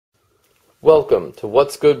Welcome to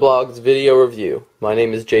What's Good Blog's video review. My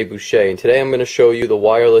name is Jay Boucher, and today I'm going to show you the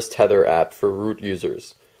wireless Tether app for root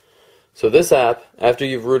users. So this app, after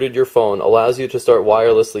you've rooted your phone, allows you to start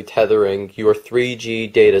wirelessly tethering your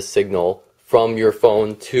 3G data signal from your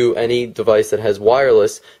phone to any device that has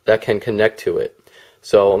wireless that can connect to it.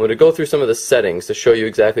 So I'm going to go through some of the settings to show you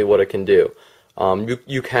exactly what it can do.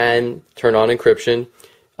 You can turn on encryption.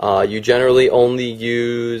 You generally only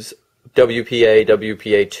use WPA,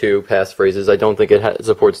 WPA2 passphrases. I don't think it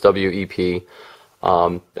supports WEP.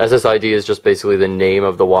 SSID is just basically the name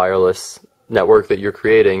of the wireless network that you're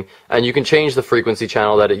creating, and you can change the frequency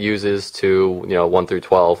channel that it uses to 1 through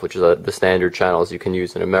 12, which is the standard channels you can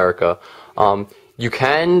use in America. You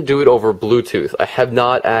can do it over Bluetooth. I have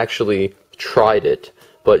not actually tried it,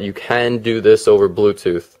 but you can do this over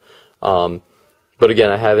Bluetooth. But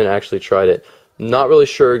again, I haven't actually tried it. Not really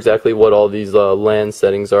sure exactly what all these LAN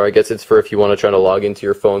settings are. I guess it's for if you want to try to log into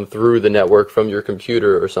your phone through the network from your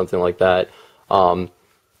computer or something like that. And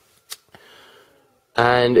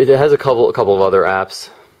it has a couple of other apps.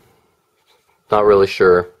 Not really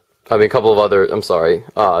sure. I mean, a couple of other,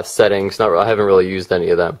 settings. I haven't really used any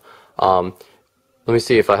of them. Let me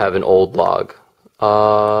see if I have an old log.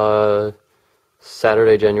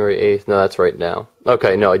 Saturday, January 8th. No, that's right now.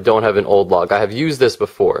 Okay, no, I don't have an old log. I have used this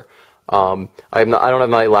before. I don't have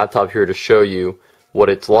my laptop here to show you what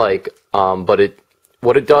it's like, but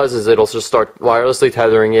what it does is it'll just start wirelessly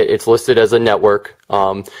tethering it. It's listed as a network.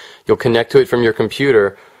 You'll connect to it from your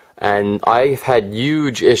computer, and I've had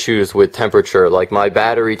huge issues with temperature. Like, my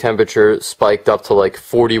battery temperature spiked up to like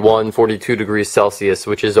 41, 42 degrees Celsius,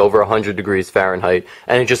 which is over 100 degrees Fahrenheit,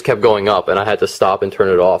 and it just kept going up, and I had to stop and turn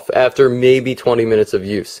it off after maybe 20 minutes of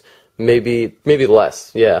use. Maybe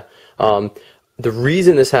less, yeah. The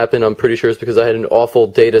reason this happened, I'm pretty sure, is because I had an awful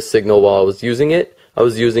data signal while I was using it. I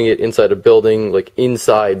was using it inside a building, like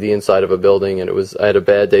inside the inside of a building, and I had a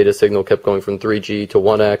bad data signal, kept going from 3G to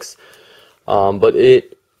 1X. But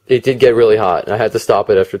it did get really hot, and I had to stop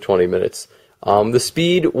it after 20 minutes. The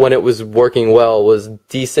speed, when it was working well, was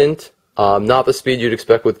decent. Not the speed you'd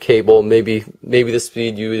expect with cable, maybe the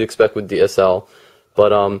speed you would expect with DSL,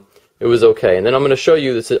 but it was okay. And then I'm going to show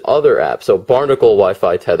you this other app, so Barnacle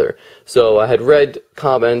Wifi Tether. So I had read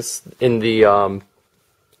comments in the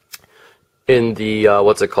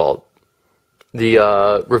what's it called?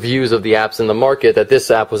 The reviews of the apps in the market that this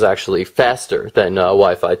app was actually faster than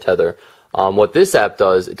Wi-Fi Tether. What this app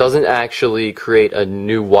does, it doesn't actually create a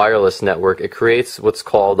new wireless network. It creates what's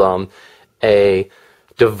called a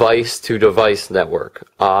device-to-device network.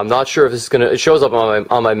 I'm not sure if this is it shows up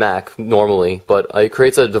on my Mac normally, but it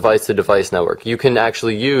creates a device-to-device network. You can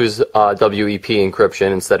actually use WEP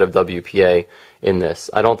encryption instead of WPA in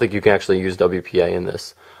this. I don't think you can actually use WPA in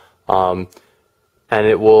this. And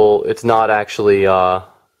it's not actually,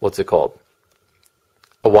 what's it called?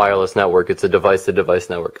 A wireless network. It's a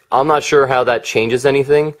device-to-device network. I'm not sure how that changes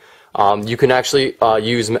anything. You can actually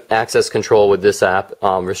use access control with this app,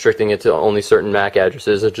 restricting it to only certain MAC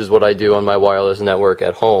addresses, which is what I do on my wireless network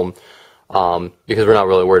at home, because we're not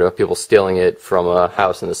really worried about people stealing it from a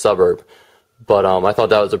house in the suburb. But I thought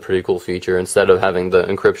that was a pretty cool feature instead of having the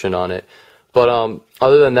encryption on it. But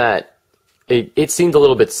other than that, it seemed a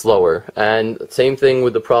little bit slower. And same thing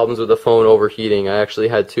with the problems with the phone overheating. I actually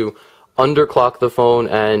had to underclock the phone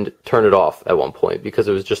and turn it off at one point because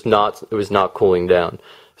it was just not cooling down.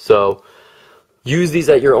 So use these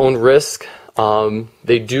at your own risk.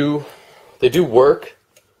 They do work,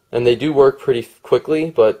 and they do work pretty quickly,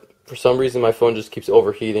 but for some reason my phone just keeps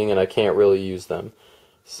overheating and I can't really use them.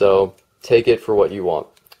 So take it for what you want.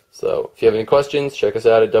 So if you have any questions, check us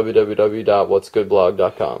out at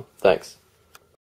www.whatsgoodblog.com. Thanks.